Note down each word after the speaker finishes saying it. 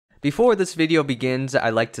Before this video begins,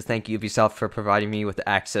 I'd like to thank Ubisoft for providing me with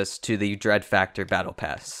access to the Dread Factor Battle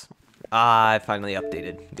Pass. I finally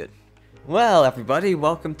updated. Good. Well, everybody,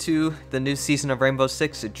 welcome to the new season of Rainbow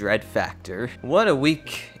Six Dread Factor. What a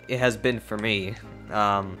week it has been for me.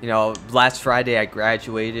 Last Friday I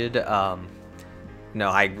graduated. I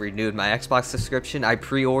renewed my Xbox subscription. I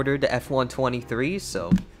pre-ordered F123,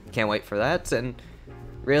 so can't wait for that. And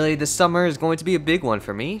really, this summer is going to be a big one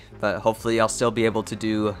for me, but hopefully I'll still be able to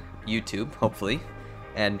do YouTube, hopefully,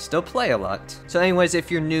 and still play a lot. So anyways,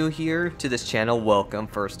 if you're new here to this channel, welcome,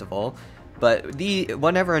 first of all. But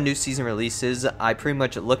whenever a new season releases, I pretty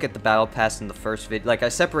much look at the Battle Pass in the first video. Like, I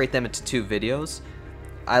separate them into two videos.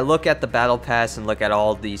 I look at the Battle Pass and look at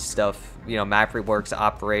all these stuff, map reworks,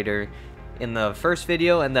 operator, in the first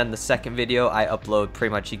video, and then the second video, I upload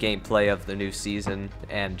pretty much a gameplay of the new season,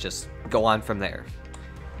 and just go on from there.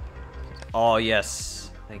 Oh,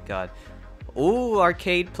 yes. Thank God. Ooh,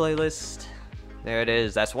 arcade playlist. There it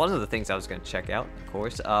is. That's one of the things I was going to check out, of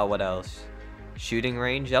course. What else? Shooting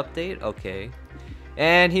range update? Okay.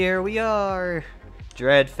 And here we are.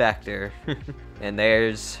 Dread Factor. And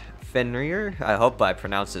there's Fenrir. I hope I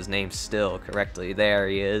pronounced his name still correctly. There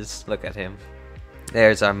he is. Look at him.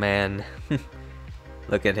 There's our man.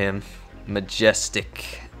 Look at him.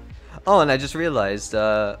 Majestic. Oh, and I just realized,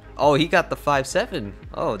 oh, he got the 5.7.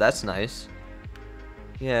 Oh, that's nice.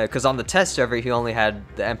 Yeah, because on the test server, he only had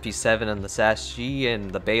the MP7 and the SAS-G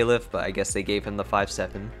and the Bailiff, but I guess they gave him the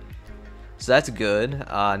 5.7. So that's good.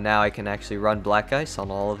 Now I can actually run Black Ice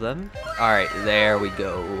on all of them. Alright, there we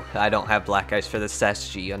go. I don't have Black Ice for the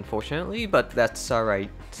SAS-G, unfortunately, but that's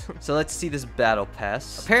alright. So let's see this battle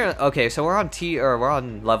pass. Apparently, okay, so we're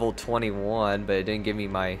on level 21, but it didn't give me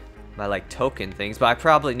my like token things, but I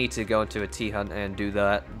probably need to go into a T-Hunt and do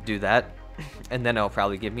that, and then it'll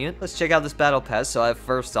probably give me it. Let's check out this battle pass. So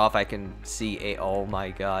first off, I can see oh my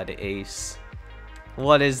god, Ace.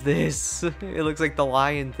 What is this? It looks like the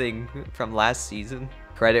lion thing from last season.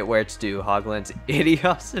 Credit where it's due, Hogland's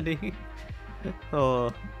idiosity.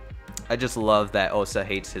 Oh, I just love that Osa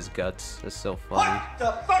hates his guts. That's so funny. What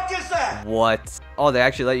the fuck is that? What? Oh, they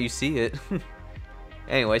actually let you see it.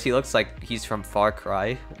 Anyways, he looks like he's from Far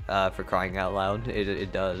Cry, for crying out loud.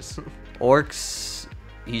 It does. Orcs,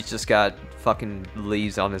 he's just got fucking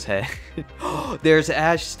leaves on his head. There's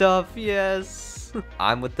Ash stuff, yes.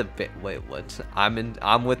 I'm with the wait, what?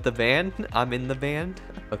 I'm with the band? I'm in the band?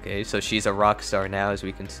 Okay, so she's a rock star now, as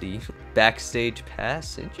we can see. Backstage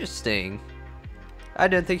pass, interesting. I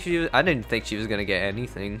didn't think she was gonna get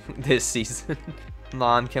anything this season.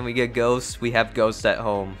 Mom, can we get ghosts? We have ghosts at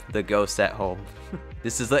home. The ghosts at home.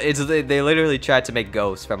 They literally tried to make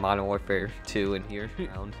ghosts from Modern Warfare 2 in here.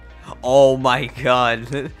 Oh my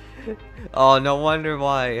god. Oh, no wonder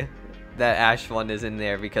why that Ash one is in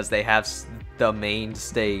there, because they have the main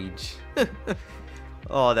stage.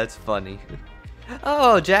 Oh, that's funny.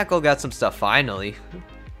 Oh, Jackal got some stuff finally.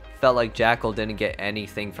 Felt like Jackal didn't get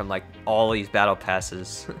anything from like all these battle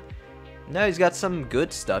passes. No, he's got some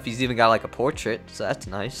good stuff. He's even got like a portrait, so that's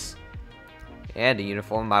nice. And a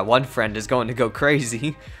uniform. My one friend is going to go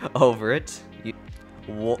crazy over it.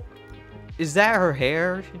 What? Is that her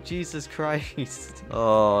hair? Jesus Christ.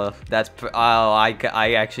 Oh, that's... Oh,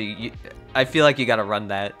 I actually... I feel like you gotta run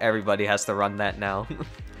that. Everybody has to run that now.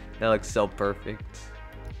 That looks so perfect.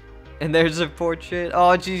 And there's a portrait.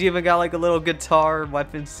 Oh, she's even got like a little guitar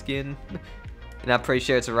weapon skin. And I'm pretty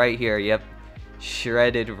sure it's right here. Yep.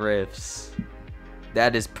 Shredded riffs.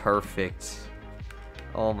 That is perfect.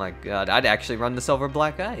 Oh my god. I'd actually run this over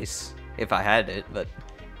Black Ice if I had it, but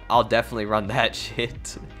I'll definitely run that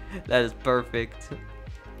shit. That is perfect.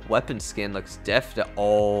 Weapon skin looks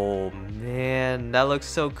oh man, that looks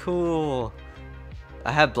so cool.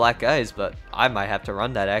 I have Black Eyes, but I might have to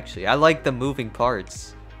run that actually. I like the moving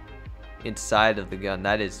parts inside of the gun.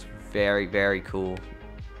 That is very, very cool.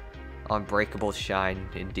 Unbreakable shine,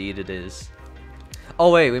 indeed it is.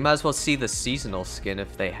 Oh wait, we might as well see the seasonal skin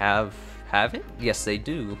if they have it? Yes, they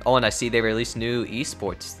do. Oh, and I see they released new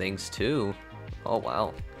esports things too. Oh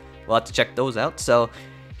wow. We'll have to check those out. So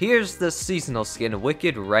here's the seasonal skin,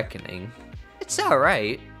 Wicked Reckoning. It's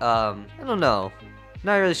alright. I don't know.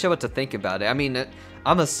 Not really sure what to think about it. I mean,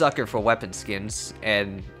 I'm a sucker for weapon skins,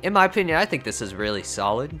 and in my opinion, I think this is really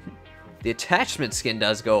solid. The attachment skin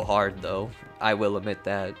does go hard, though. I will admit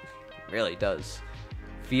that. It really does.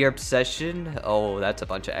 Fear Obsession. Oh, that's a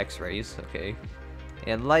bunch of X-rays. Okay.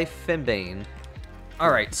 And Life and Bane.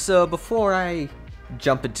 Alright, so before I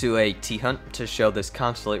jump into a T-Hunt to show this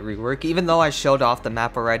consulate rework, even though I showed off the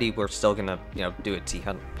map already, we're still gonna, do a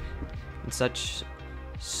T-Hunt and such.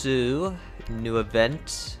 So, new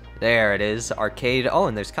event. There it is, arcade. Oh,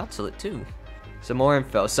 and there's consulate too. Some more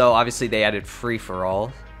info. So obviously they added free for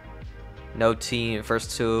all. No team,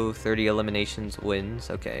 first to 30 eliminations wins.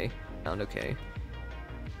 Okay, sound okay.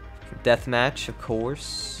 Deathmatch, of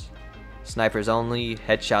course. Snipers only,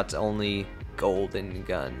 headshots only, golden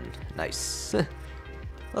gun. Nice.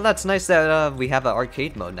 Well, that's nice that we have an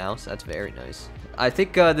arcade mode now, so that's very nice. I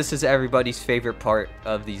think this is everybody's favorite part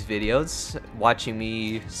of these videos, watching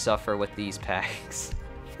me suffer with these packs.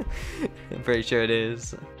 I'm pretty sure it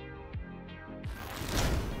is.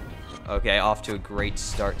 Okay, off to a great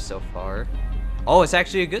start so far. Oh, it's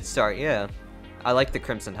actually a good start, yeah. I like the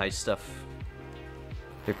Crimson Heist stuff.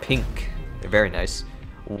 They're pink. They're very nice.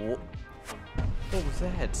 What was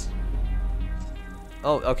that?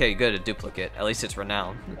 Oh, okay, good, a duplicate. At least it's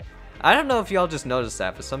renowned. I don't know if y'all just noticed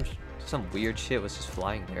that, but some weird shit was just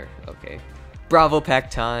flying there. Okay. Bravo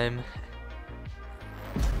pack time.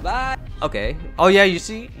 Bye. Okay. Oh yeah, you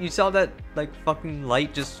saw that like fucking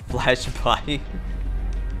light just flash by.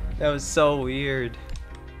 That was so weird.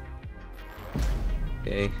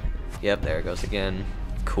 Okay. Yep, there it goes again.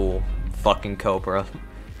 Cool. Fucking Cobra.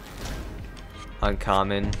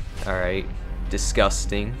 Uncommon. Alright.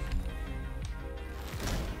 Disgusting.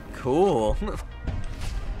 Cool.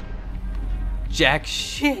 Jack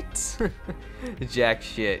shit. Jack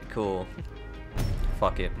shit. Cool.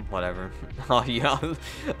 Fuck it. Whatever. Oh yeah.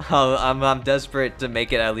 I'm desperate to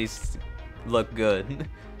make it at least look good.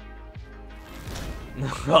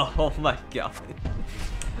 Oh my god.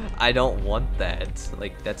 I don't want that.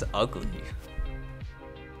 Like, that's ugly.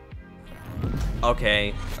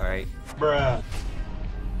 Okay. Alright. Bruh.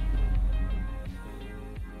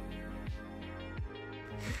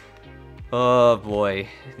 Oh boy,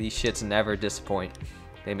 these shits never disappoint.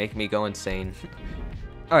 They make me go insane.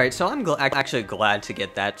 Alright, so I'm actually glad to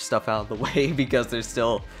get that stuff out of the way because there's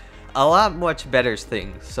still a lot much better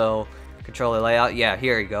things. So, controller layout, yeah,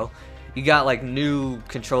 here you go. You got like new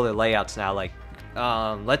controller layouts now, like,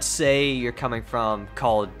 let's say you're coming from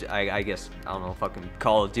I guess, I don't know, fucking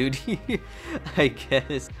Call of Duty, I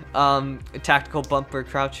guess. Tactical bumper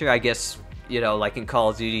croucher, I guess. You know, like in Call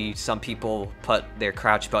of Duty, some people put their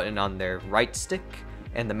crouch button on their right stick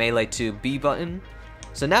and the melee to B button.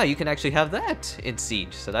 So now you can actually have that in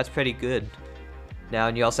Siege, so that's pretty good. Now,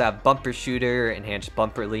 and you also have bumper shooter, enhanced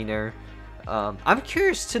bumper leaner. I'm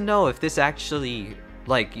curious to know if this actually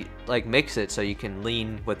like makes it so you can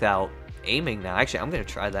lean without aiming now. Actually, I'm gonna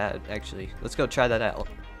try that. Actually, let's go try that out.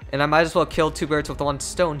 And I might as well kill two birds with one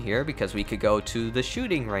stone here because we could go to the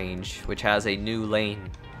shooting range, which has a new lane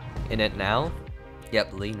in it now.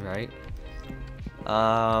 Yep, lean right.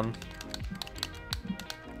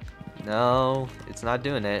 No, it's not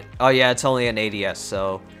doing it. Oh yeah, it's only an ADS,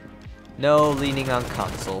 so no leaning on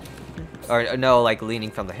console. Or no, like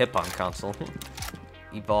leaning from the hip on console.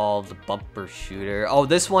 Evolved bumper shooter. Oh,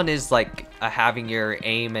 this one is like having your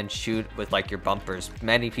aim and shoot with like your bumpers.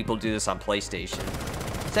 Many people do this on PlayStation.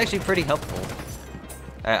 It's actually pretty helpful.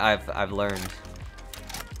 I've learned.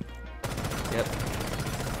 Yep.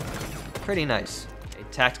 Pretty nice. A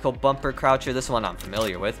tactical bumper croucher. This one I'm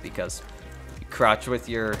familiar with because you crouch with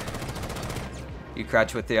your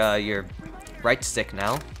right stick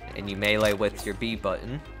now, and you melee with your B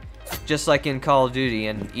button, just like in Call of Duty,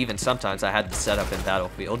 and even sometimes I had to set up in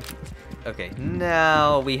Battlefield. Okay,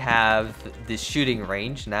 now we have the shooting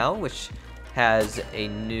range now, which has a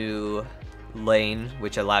new lane,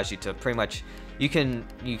 which allows you to pretty much you can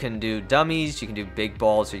do dummies, you can do big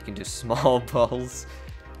balls, or you can do small balls.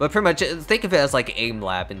 But pretty much, think of it as like aim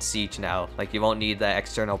lab in Siege now. Like, you won't need that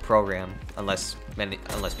external program unless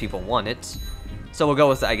people want it. So we'll go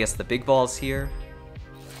with, I guess, the big balls here.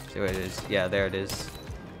 See where it is. Yeah, there it is.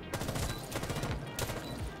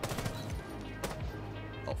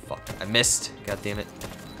 Oh fuck! I missed. God damn it.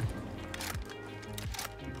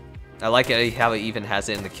 I like it how it even has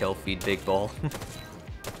it in the kill feed. Big ball.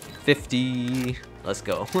 50. Let's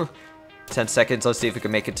go. 10 seconds. Let's see if we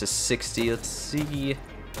can make it to 60. Let's see.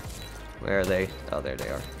 Where are they? Oh, there they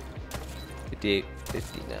are. 58,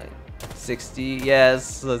 59, 60.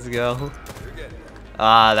 Yes, let's go.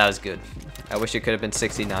 Ah, that was good. I wish it could have been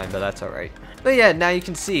 69, but that's alright. But yeah, now you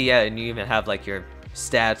can see, yeah, and you even have like your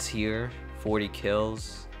stats here. 40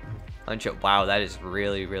 kills. Wow, that is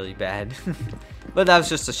really, really bad. But that was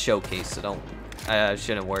just a showcase, so I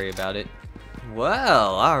shouldn't worry about it.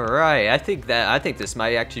 Well, alright. I think this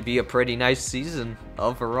might actually be a pretty nice season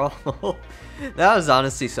overall. That was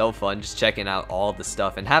honestly so fun, just checking out all the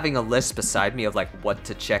stuff and having a list beside me of like what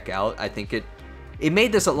to check out. I think it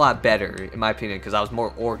made this a lot better, in my opinion, because I was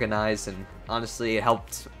more organized, and honestly it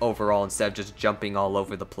helped overall instead of just jumping all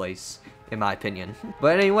over the place. in my opinion.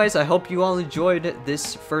 But anyways, I hope you all enjoyed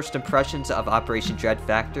this first impressions of Operation Dread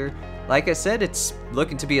Factor. Like I said, it's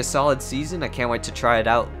looking to be a solid season. I can't wait to try it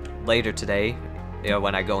out later today,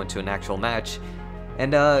 when I go into an actual match.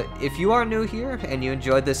 And if you are new here and you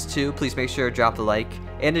enjoyed this too, please make sure to drop a like,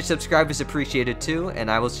 and to subscribe is appreciated too, and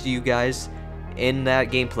I will see you guys in that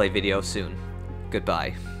gameplay video soon.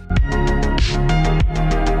 Goodbye.